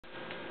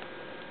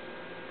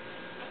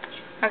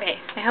Okay,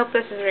 I hope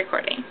this is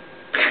recording.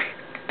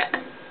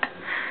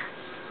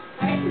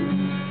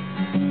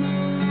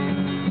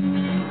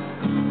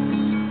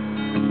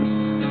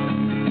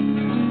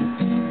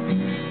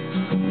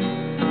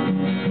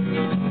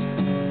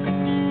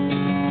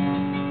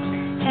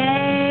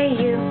 Hey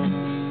you,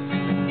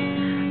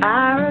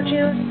 I wrote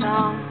you a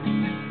song,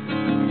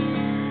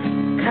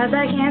 'cause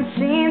I can't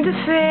seem to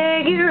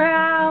figure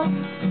out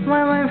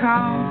what went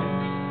wrong.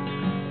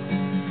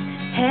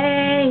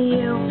 Hey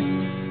you,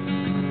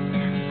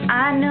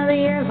 I know that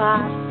you're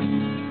lost,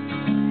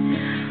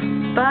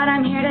 but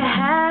I'm here to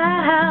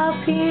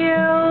help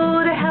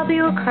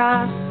you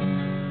across.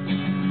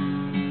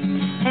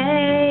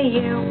 Hey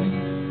you,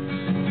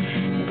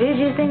 did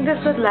you think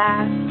this would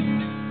last?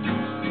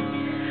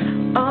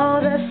 Oh,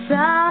 the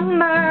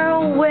summer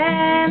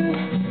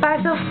went by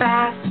so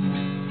fast.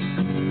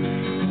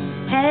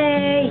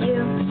 Hey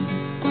you,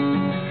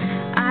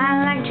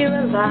 I liked you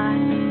a lot,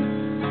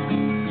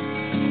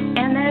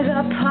 and there's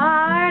a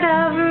part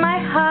of my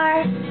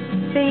heart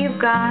that you've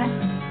got.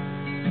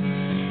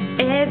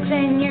 It's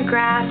in your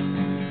grasp,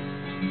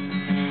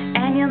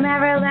 and you'll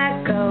never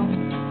let go.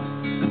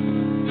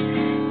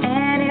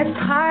 And it's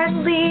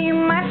partly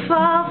my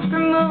fault for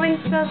moving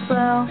so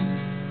slow.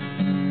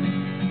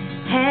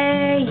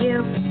 Hey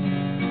you,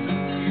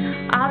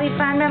 I'll be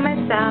fine by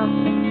myself.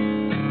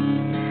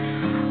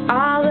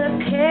 All the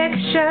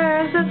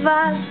pictures of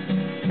us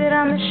sit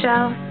on the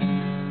shelf.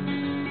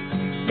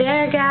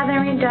 They're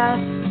gathering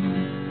dust,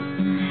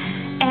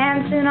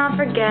 and soon I'll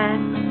forget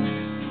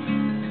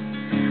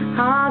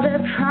all the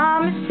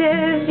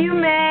promises you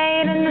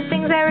made and the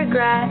things I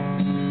regret.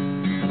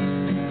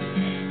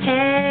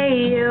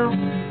 Hey you,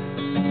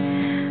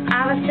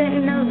 I was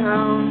sitting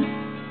alone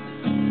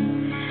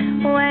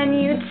when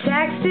you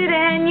texted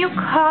and you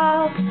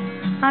called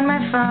on my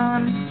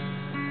phone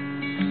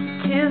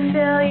to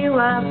fill you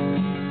up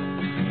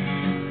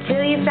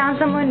till you found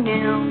someone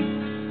new.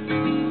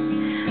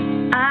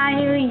 I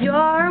knew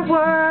your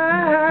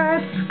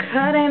words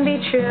couldn't be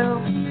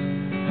true.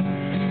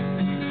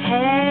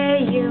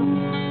 Hey you,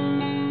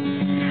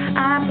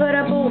 I put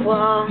up a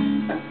wall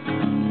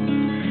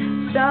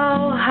so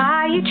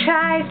high you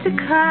tried to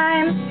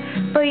climb,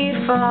 but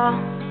you'd fall.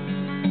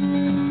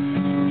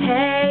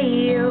 Hey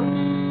you,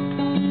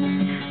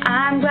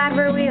 I'm glad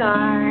where we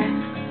are,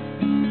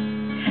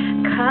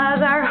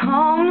 'cause our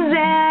homes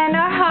and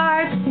our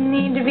hearts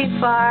need to be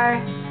far.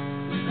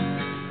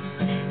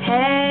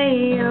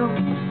 Hey you,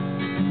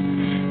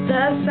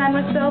 the sun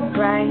was so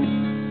bright,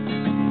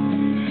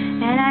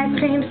 and I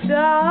screamed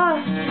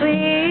softly,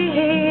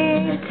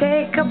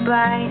 take a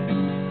bite.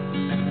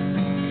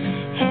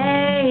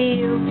 Hey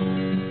you,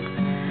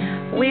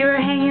 we were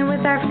hanging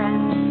with our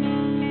friends,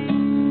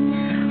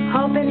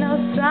 hoping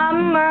those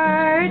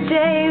summer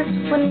days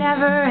would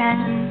never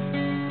end.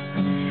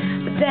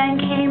 But then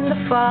came the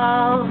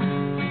fall,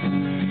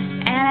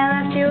 and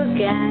I left you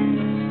again,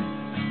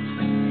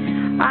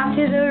 off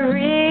to the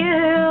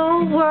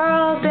real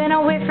world and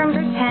away from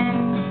pretend.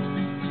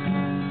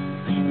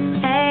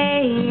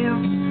 Hey you,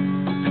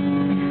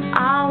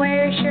 I'll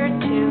wear your shirt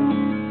too,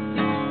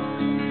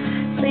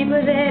 sleep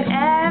with it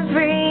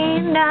every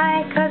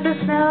night 'cause it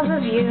smells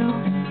of you.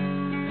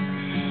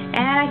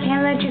 And I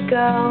can't let you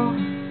go,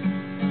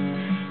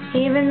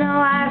 even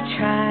though I've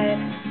tried.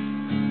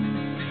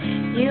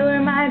 You were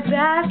my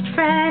best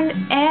friend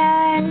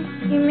and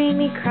you made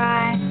me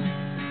cry.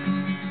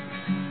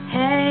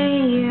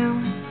 Hey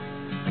you,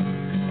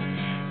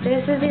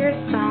 this is your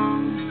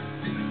song.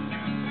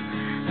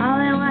 All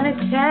I want to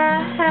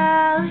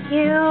tell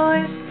you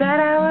is that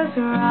I was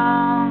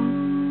wrong.